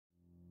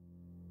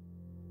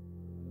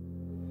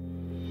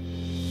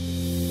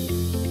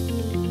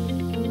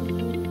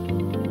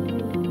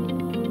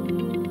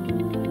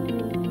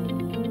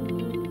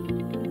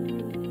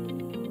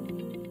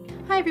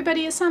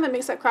everybody, it's Sam at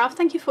Mix Up Craft.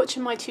 Thank you for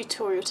watching my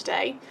tutorial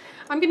today.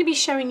 I'm going to be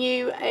showing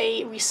you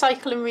a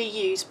recycle and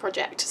reuse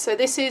project. So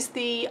this is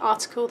the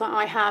article that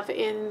I have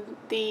in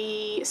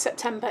the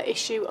September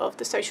issue of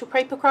the Social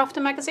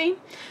Papercrafter magazine.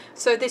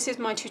 So this is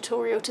my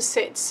tutorial to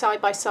sit side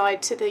by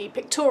side to the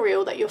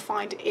pictorial that you'll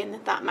find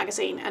in that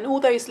magazine, and all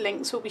those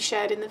links will be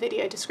shared in the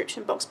video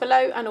description box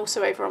below and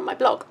also over on my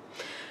blog.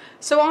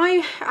 So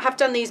I have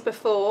done these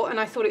before and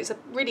I thought it was a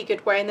really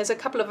good way, and there's a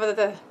couple of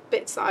other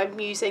bits that I'm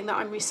using that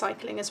I'm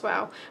recycling as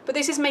well. But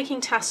this is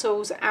making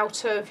tassels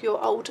out of your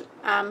old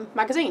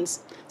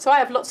magazines. So I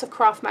have lots of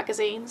craft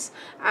magazines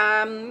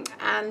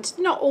and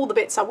not all the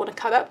bits I want to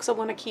cut up because I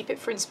want to keep it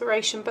for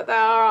inspiration, but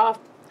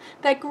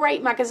they're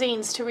great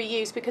magazines to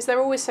reuse because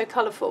they're always so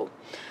colourful.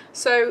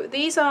 So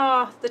these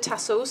are the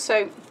tassels.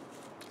 So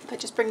if I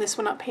just bring this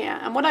one up here,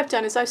 and what I've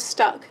done is I've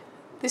stuck,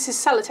 this is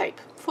sellotape,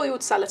 foiled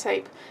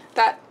sellotape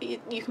that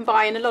you can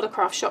buy in a lot of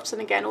craft shops,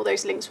 and again all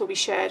those links will be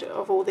shared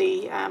of all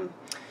the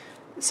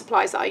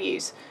supplies that I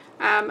use.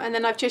 And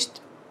then I've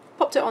just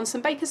popped it on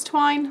some baker's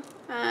twine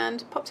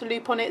and popped a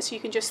loop on it so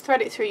you can just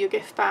thread it through your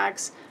gift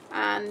bags,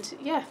 and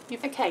yeah,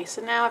 okay,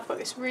 so now I've got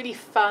this really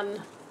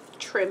fun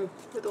trim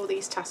with all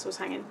these tassels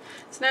hanging.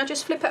 So now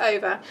just flip it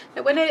over.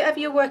 Now whenever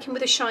you're working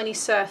with a shiny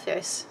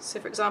surface, so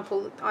for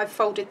example I've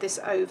folded this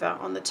over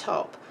on the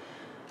top,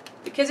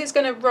 because it's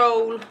going to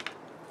roll.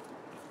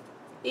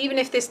 Even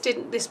if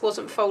this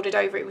wasn't folded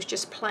over, it was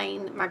just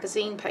plain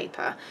magazine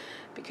paper,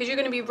 because you're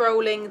going to be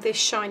rolling this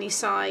shiny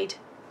side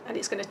and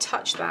it's going to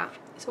touch that.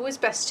 It's always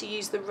best to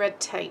use the red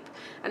tape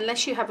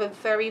unless you have a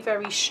very,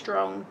 very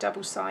strong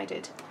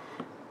double-sided.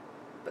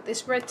 But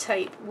this red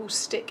tape will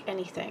stick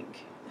anything.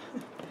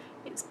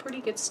 It's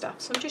pretty good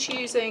stuff. So I'm just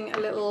using a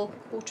little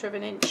 1/4 of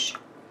an inch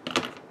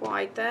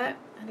wide there,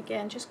 and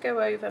again just go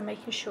over,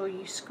 making sure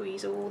you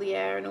squeeze all the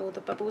air and all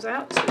the bubbles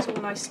out so it's all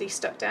nicely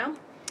stuck down.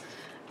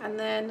 And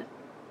then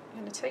I'm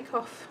going to take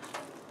off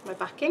my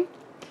backing,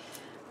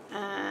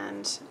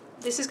 and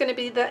this is going to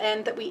be the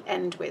end that we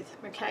end with.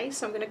 Okay,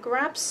 so I'm going to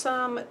grab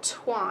some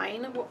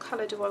twine. What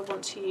colour do I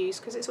want to use?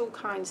 Because it's all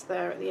kinds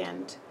there at the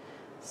end.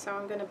 So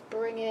I'm going to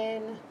bring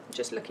in,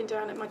 just looking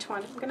down at my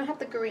twine, I'm going to have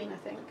the green, I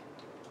think.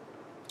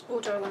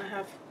 Or do I want to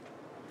have,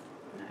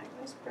 no,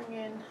 let's bring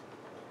in,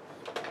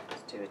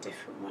 let's do a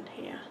different one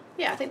here.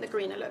 Yeah, I think the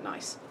green will look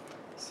nice.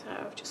 So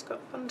I've just got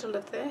a bundle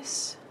of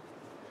this.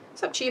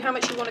 It's up to you how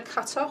much you want to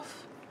cut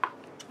off.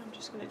 I'm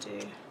just going to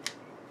do,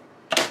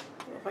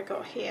 what have I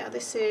got here?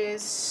 This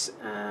is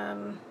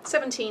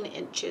 17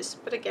 inches,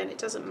 but again it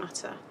doesn't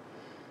matter.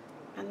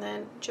 And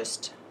then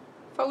just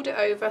fold it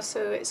over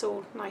so it's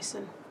all nice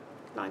and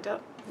lined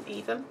up and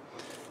even. And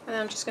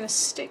then I'm just going to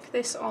stick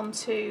this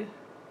onto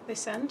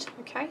this end,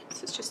 okay?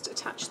 So it's just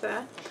attached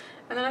there.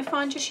 And then I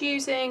find just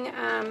using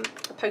a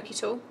pokey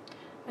tool,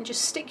 and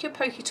just stick your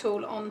pokey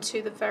tool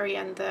onto the very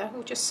end there,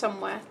 or just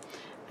somewhere,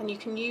 and you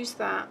can use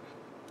that,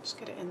 just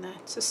get it in there,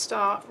 to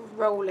start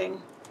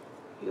rolling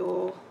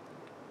your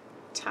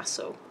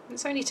tassel. And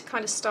it's only to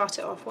kind of start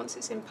it off. Once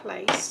it's in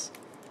place,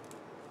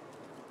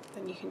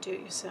 then you can do it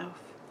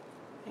yourself.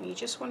 And you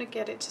just want to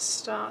get it to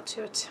start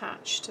to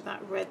attach to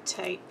that red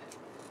tape,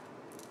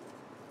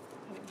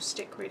 and it will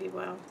stick really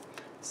well.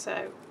 So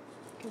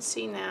you can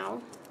see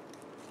now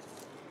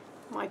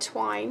my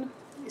twine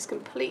is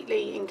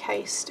completely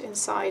encased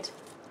inside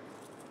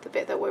the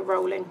bit that we're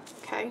rolling.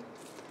 Okay,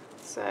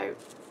 so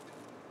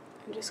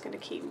I'm just going to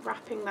keep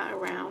wrapping that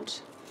around,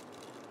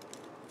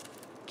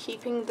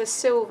 keeping the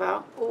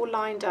silver all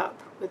lined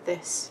up with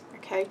this.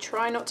 Okay,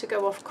 try not to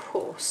go off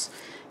course.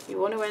 You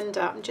want to end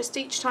up, and just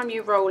each time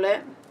you roll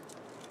it,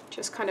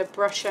 just kind of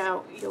brush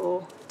out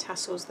your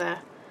tassels there,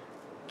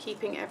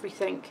 keeping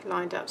everything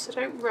lined up. So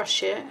don't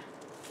rush it,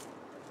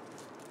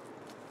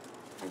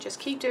 and just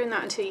keep doing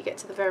that until you get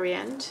to the very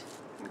end.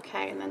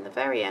 Okay, and then the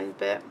very end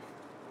bit,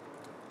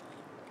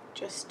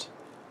 just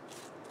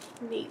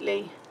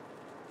neatly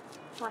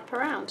wrap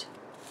around,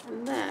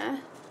 and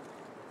there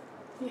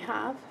you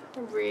have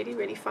a really,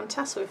 really fun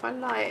tassel. If I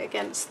lie it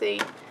against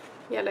the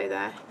yellow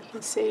there, you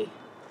can see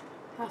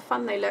how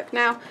fun they look.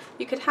 Now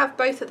you could have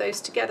both of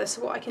those together,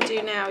 so what I can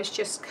do now is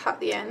just cut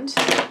the end,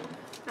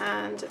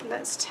 and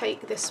let's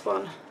take this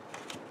one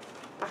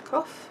back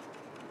off.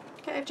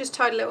 Okay, I've just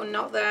tied a little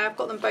knot there. I've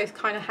got them both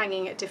kind of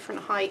hanging at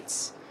different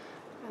heights,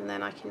 and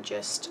then I can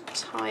just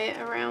tie it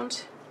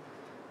around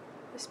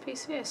this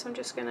piece here. So I'm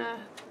just going to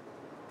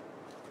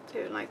do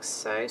it like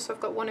so. So I've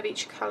got one of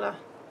each colour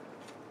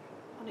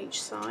on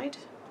each side.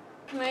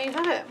 And there you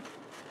have it.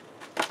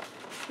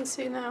 You can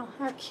see now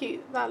how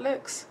cute that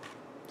looks.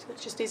 So it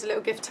just needs a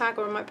little gift tag,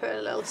 or I might put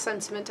a little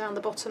sentiment down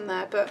the bottom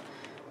there. But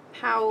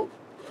how,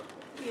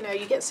 you know,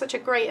 you get such a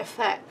great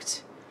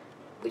effect,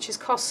 which has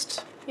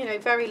cost, you know,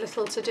 very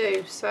little to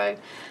do. So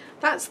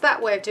that's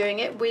that way of doing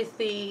it with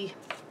the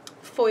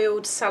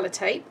foiled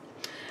sellotape.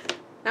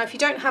 Now if you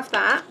don't have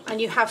that and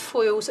you have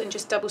foils and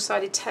just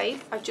double-sided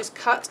tape, I've just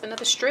cut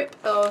another strip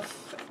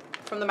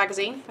from the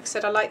magazine. Like I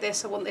said, I like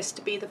this, I want this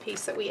to be the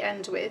piece that we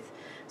end with.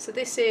 So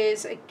this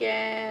is,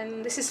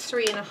 again, this is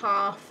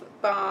 3.5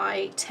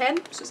 by 10,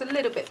 so it's a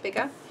little bit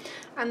bigger.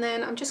 And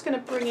then I'm just going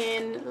to bring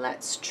in,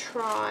 let's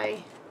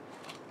try,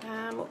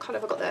 what colour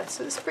have I got there?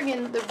 So let's bring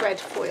in the red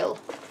foil.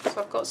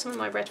 So I've got some of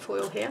my red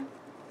foil here.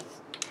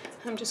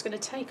 I'm just going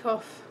to take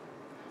off,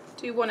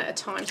 do one at a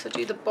time, so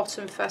do the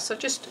bottom first. So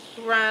I've just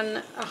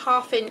ran a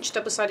 1/2 inch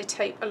double-sided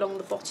tape along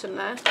the bottom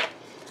there,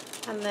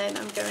 and then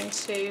I'm going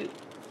to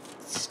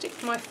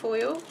stick my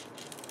foil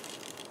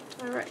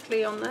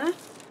directly on there.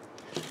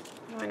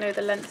 I know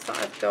the length that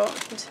I've got, I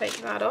can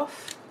take that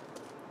off,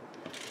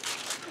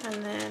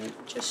 and then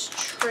just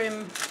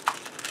trim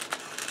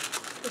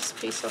this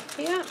piece off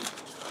here,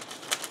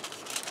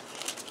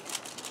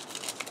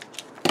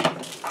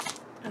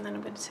 and then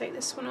I'm going to take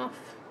this one off.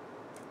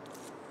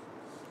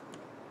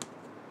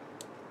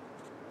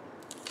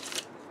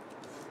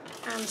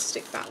 And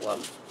stick that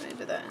one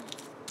over there,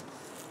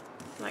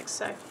 like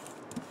so.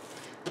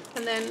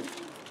 And then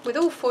with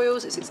all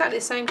foils it's exactly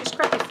the same, just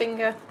grab your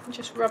finger and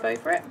just rub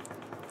over it.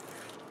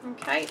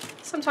 Okay,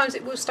 sometimes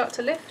it will start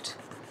to lift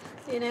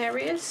in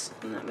areas,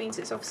 and that means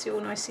it's obviously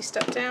all nicely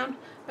stuck down.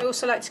 I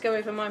also like to go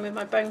over mine with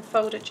my bone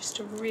folder just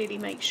to really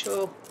make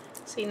sure.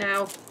 See,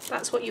 now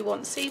that's what you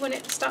want. See when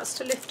it starts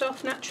to lift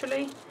off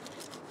naturally?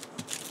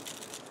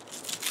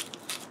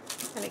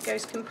 And it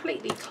goes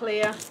completely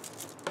clear.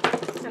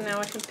 And now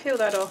I can peel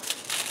that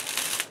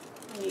off,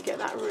 and you get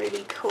that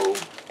really cool,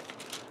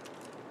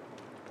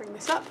 bring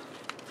this up,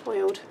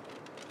 foiled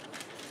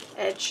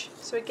edge.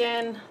 So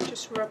again,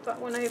 just rub that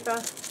one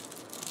over.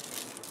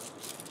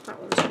 That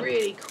one's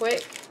really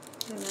quick,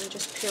 and then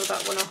just peel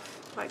that one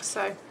off like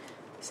so.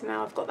 So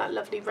now I've got that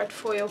lovely red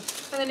foil.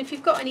 And then if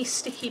you've got any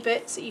sticky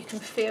bits that you can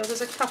feel,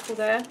 there's a couple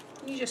there,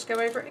 you just go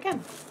over it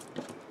again,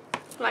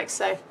 like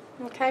so.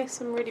 Okay,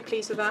 so I'm really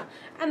pleased with that.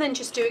 And then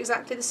just do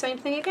exactly the same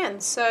thing again.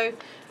 So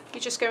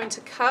you're just going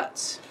to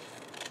cut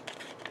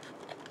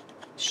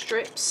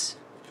strips,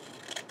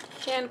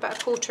 again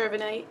about quarter of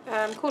an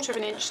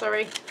inch,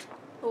 sorry,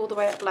 all the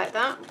way up like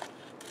that.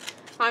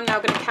 I'm now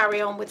going to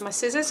carry on with my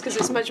scissors because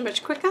it's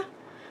much quicker.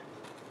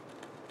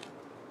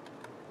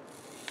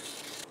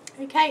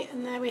 Okay,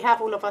 and there we have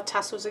all of our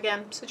tassels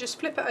again. So just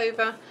flip it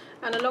over,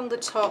 and along the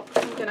top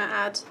I'm going to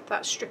add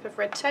that strip of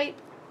red tape.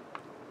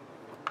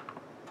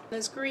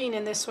 There's green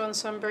in this one,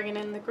 so I'm bringing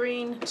in the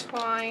green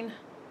twine.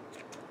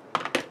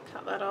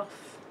 Cut that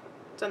off.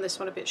 Done this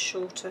one a bit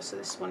shorter, so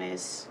this one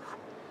is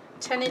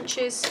 10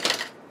 inches.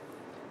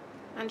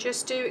 And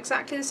just do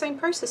exactly the same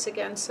process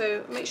again.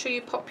 So make sure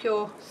you pop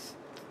your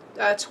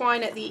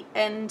twine at the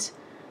end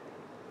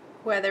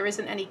where there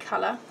isn't any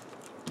colour.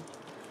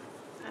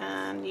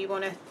 And you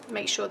want to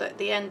make sure that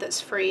the end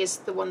that's free is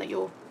the one that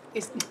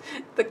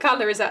the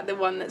colour is at the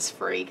one that's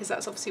free, because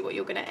that's obviously what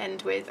you're going to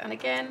end with. And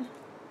again,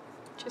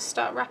 just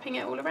start wrapping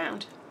it all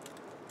around.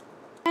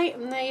 Okay,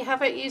 and there you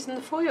have it using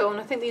the foil, and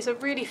I think these are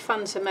really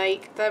fun to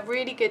make. They're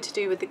really good to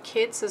do with the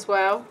kids as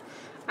well,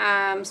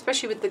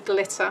 especially with the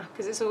glitter,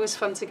 because it's always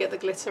fun to get the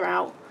glitter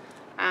out,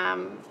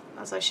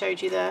 as I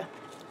showed you there.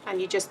 And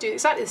you just do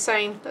exactly the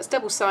same, that's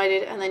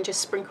double-sided, and then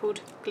just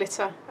sprinkled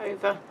glitter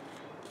over,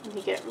 and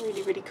you get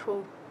really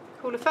cool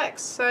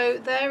effects. So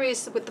there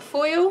is with the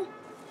foil.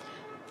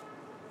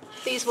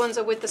 These ones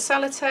are with the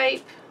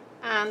sellotape,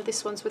 and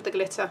this one's with the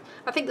glitter.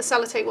 I think the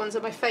sellotape ones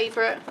are my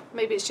favourite.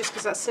 Maybe it's just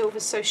because that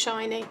silver's so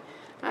shiny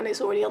and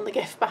it's already on the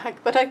gift bag,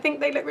 but I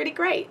think they look really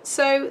great.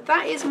 So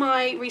that is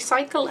my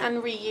recycle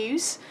and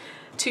reuse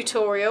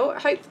tutorial. I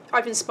hope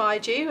I've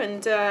inspired you,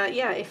 and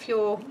yeah, if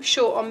you're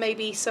short on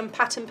maybe some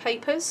pattern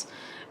papers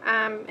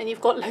and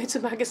you've got loads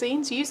of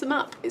magazines, use them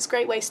up. It's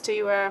great ways to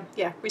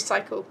yeah,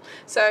 recycle.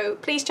 So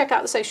please check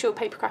out the Social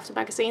Papercrafter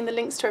magazine. The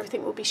links to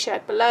everything will be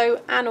shared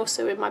below and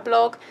also in my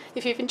blog.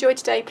 If you've enjoyed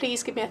today,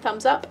 please give me a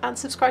thumbs up and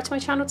subscribe to my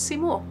channel to see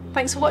more.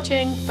 Thanks for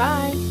watching.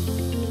 Bye.